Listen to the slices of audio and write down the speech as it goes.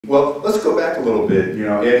Well, let's go back a little bit. You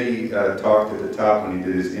know, Eddie talked at the top when he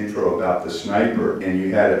did his intro about the sniper, and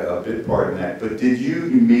you had a bit part in that. But did you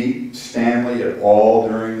meet Stanley at all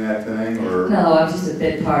during that thing, or? No, I was just a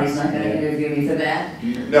bit part. He's not going to interview me for that.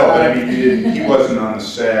 No, but I mean, you didn't. He wasn't on the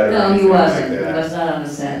set. Or no, he wasn't. Like that. He was not on the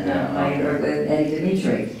set. No, Yeah, I worked with Eddie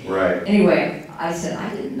Dimitri. Right. Anyway, I said I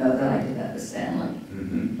didn't know that I did that with Stanley.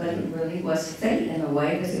 Mm-hmm. But it really was fate in a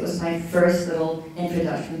way, because it was my first little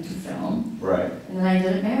introduction to film. Right. And then I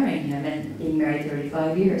ended up marrying him, and being married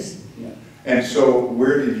 35 years. Yeah. And so,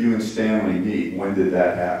 where did you and Stanley meet? When did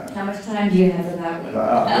that happen? How much time do you have for that one?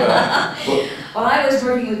 Well, I was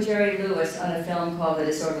working with Jerry Lewis on a film called The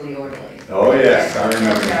Disorderly Orderly. Oh yes, I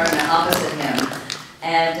remember. Opposite him.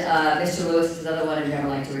 And Mr. Lewis is another one who never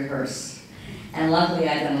liked to rehearse. And luckily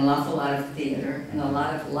I'd done an awful lot of theater and a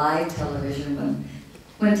lot of live television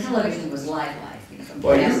when television was live.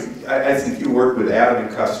 Well, I think you worked with Adam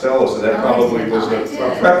and Costello, so that probably was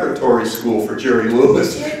a preparatory school for Jerry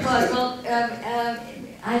Lewis. It was. Well,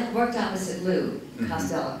 I worked opposite Lou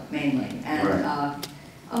Costello mainly, and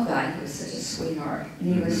oh God, he was such a sweetheart,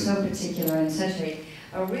 and he was so particular and such a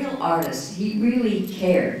real artist. He really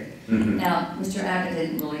cared. Now, Mr. Abbott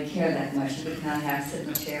didn't really care that much. He would kind of have to sit in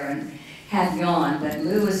a chair and half yawn, but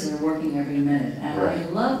Lou was there working every minute, and I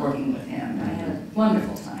loved working with him. I had a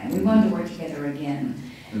wonderful time. We wanted to work together again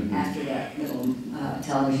after that little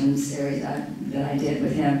television series that I did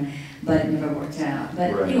with him, but it never worked out.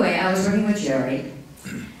 But anyway, I was working with Jerry,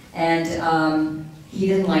 and he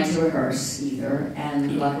didn't like to rehearse either,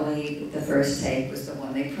 and luckily the first take was the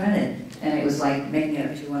one they printed, and it was like making it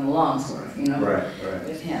up as you went along, sort of, you know,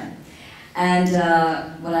 with him. And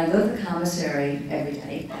when I go to the commissary every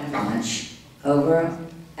day at lunch, over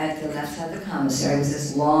at the left side of the commissary was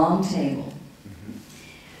this long table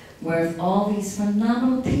with all these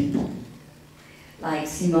phenomenal people, like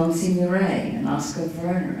Simone Signoret and Oscar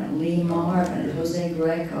Werner and Lee Marvin and Jose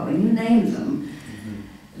Greco, and you name them,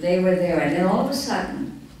 they were there. And then all of a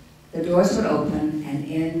sudden, the doors would open and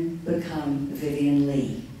in would come Vivian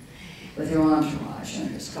Lee with her entourage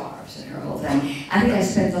and her scarves and her whole thing. I think I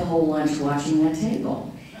spent the whole lunch watching that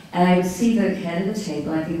table. And I would see the head of the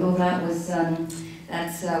table, and I think, oh, that was,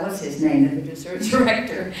 that's, what's his name, the producer and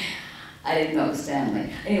director. I didn't know it was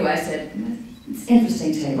Stanley. Anyway, I said, it's an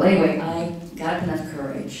interesting table. Anyway, I got up enough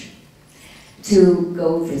courage to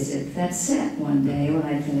go visit that set one day when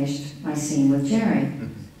I finished my scene with Jerry.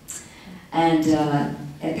 And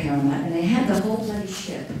at Paramount, and they had the whole bloody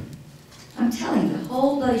ship. I'm telling you, the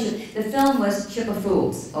whole bloody ship. The film was Ship of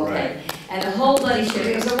Fools, okay? And the whole bloody ship.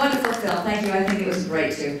 It was a wonderful film. Thank you. I think it was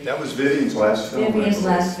great too. That was Vivian's last film. Vivian's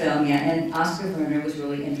last film, yeah. And Oscar Werner was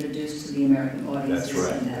really introduced to the American audiences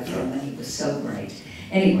in that film, and he was so great.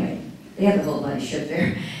 Anyway, they had the whole bloody ship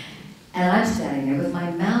there, and I'm standing there with my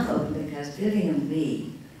mouth open because Vivian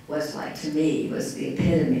Lee was like, to me, was the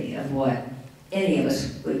epitome of what any of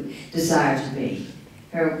us would desire to be.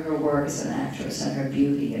 Her work as an actress and her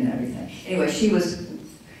beauty and everything. Anyway,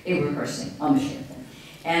 they were rehearsing on the ship.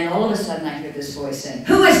 And all of a sudden I hear this voice saying,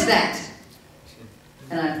 "Who is that?"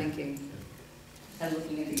 And I'm thinking, I'm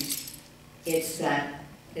looking at these, it's that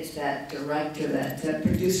director, that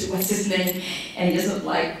producer, what's his name? And he doesn't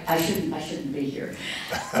like, I shouldn't be here.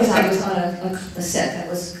 Because I was on a set that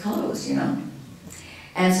was closed, you know.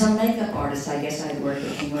 And some makeup artist, I guess I'd worked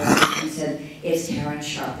with him, and said, "It's Terrence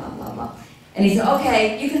Sharpe, blah, blah, blah." And he said,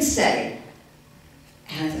 "Okay, you can stay."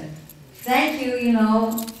 And I said, "Thank you," you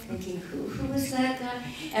know, thinking, who was that guy?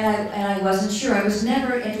 And I wasn't sure. I was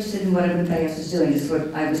never interested in what everybody else was doing, just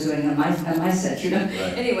what I was doing on my set, you know.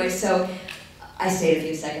 Anyway, so I stayed a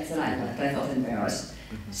few seconds and I left. I felt embarrassed.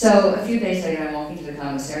 So a few days later, I'm walking to the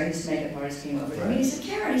commissary, and this makeup artist came over to me. He said,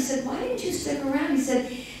 "Karen," he said, "why didn't you stick around?" He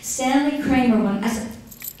said, "Stanley Kramer wanted," I said,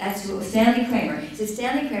 "That's who, Stanley Kramer." He said,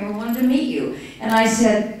 "Stanley Kramer wanted to meet you." And I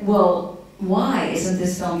said, "Well, why? Isn't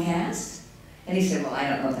this film cast?" And he said, "Well, I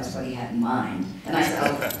don't know if that's what he had in mind." And I said,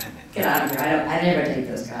 "Oh, get out of here. I never take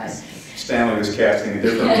those guys." Stanley was casting a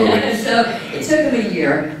different movie. So it took him a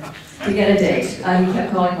year to get a date. He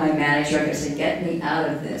kept calling my manager and said, "Get me out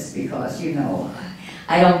of this, because, you know,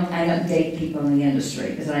 I don't date people in the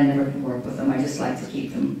industry, because I never can work with them. I just like to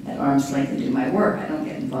keep them at arm's length and do my work. I don't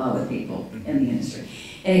get involved with people in the industry."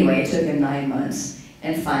 Anyway, it took him 9 months,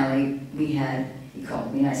 and finally he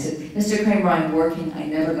called me and I said, "Mr. Kramer, I'm working, I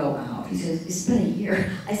never go out." He said, "It's been a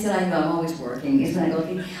year." I said, "I know, I'm always working, isn't that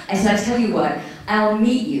okay?" I said, "I'll tell you what, I'll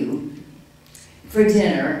meet you for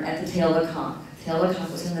dinner at the Tail of the Cock." Tail of the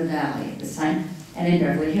Cock was in the Valley at this time, and in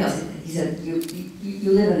Beverly Hills. He said,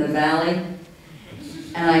 you live in the Valley?"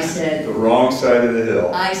 And I said, "The wrong side of the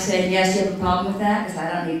hill." I said, "Yes, you have a problem with that? Because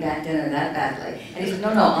I don't need that dinner that badly." And he said, "No,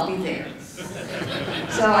 I'll be there."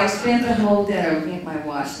 So I spent the whole dinner looking at my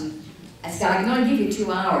watch, and I said, I'm going to give you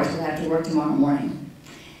 2 hours, we'll have to work tomorrow morning.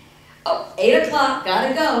 Oh, 8 o'clock,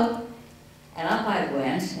 gotta go. And up I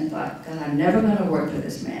went and thought, God, I'm never going to work for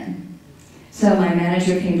this man. So my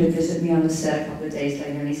manager came to visit me on the set a couple of days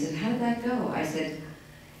later, and he said, how did that go? I said,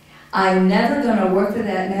 I'm never going to work for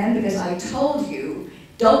that man because I told you,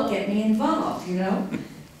 don't get me involved, you know?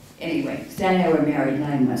 Anyway, Stanley and I were married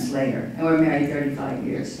 9 months later, and we're married 35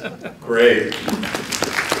 years. Great.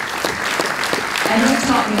 And he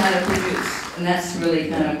taught me how to produce, and that's really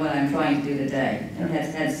kind of what I'm trying to do today, and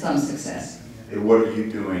has had some success. What are you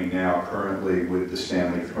doing now currently with the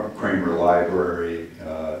Stanley Kramer Library,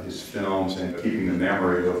 his films, and keeping the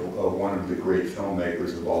memory of one of the great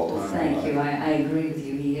filmmakers of all time? Thank you. I agree with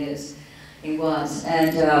you. He is. He was.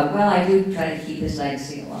 And, well, I do try to keep his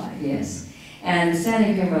legacy alive, yes. And the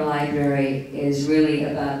Stanley Kramer Library is really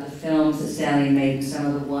about the films that Stanley made and some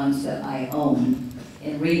of the ones that I own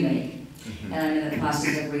and remake. And I'm in the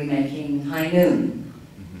process of remaking High Noon.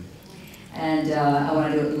 And I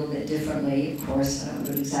want to do it a little bit differently, of course. I don't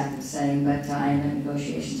do it exactly the same, but I'm in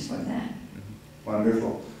negotiations for that.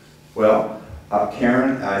 Wonderful. Well,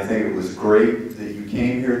 Karen, I think it was great that you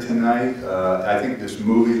came here tonight. I think this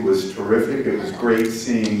movie was terrific. It was great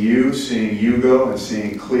seeing you, seeing Hugo, and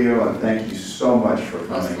seeing Cleo, and thank you so much for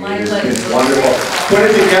coming. My it has pleasure. been wonderful. Put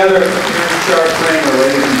it together for Karen Sharpe Kramer,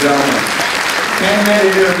 ladies and gentlemen.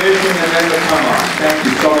 10-minute intermission and then the come on. Thank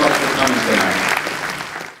you so much for coming tonight.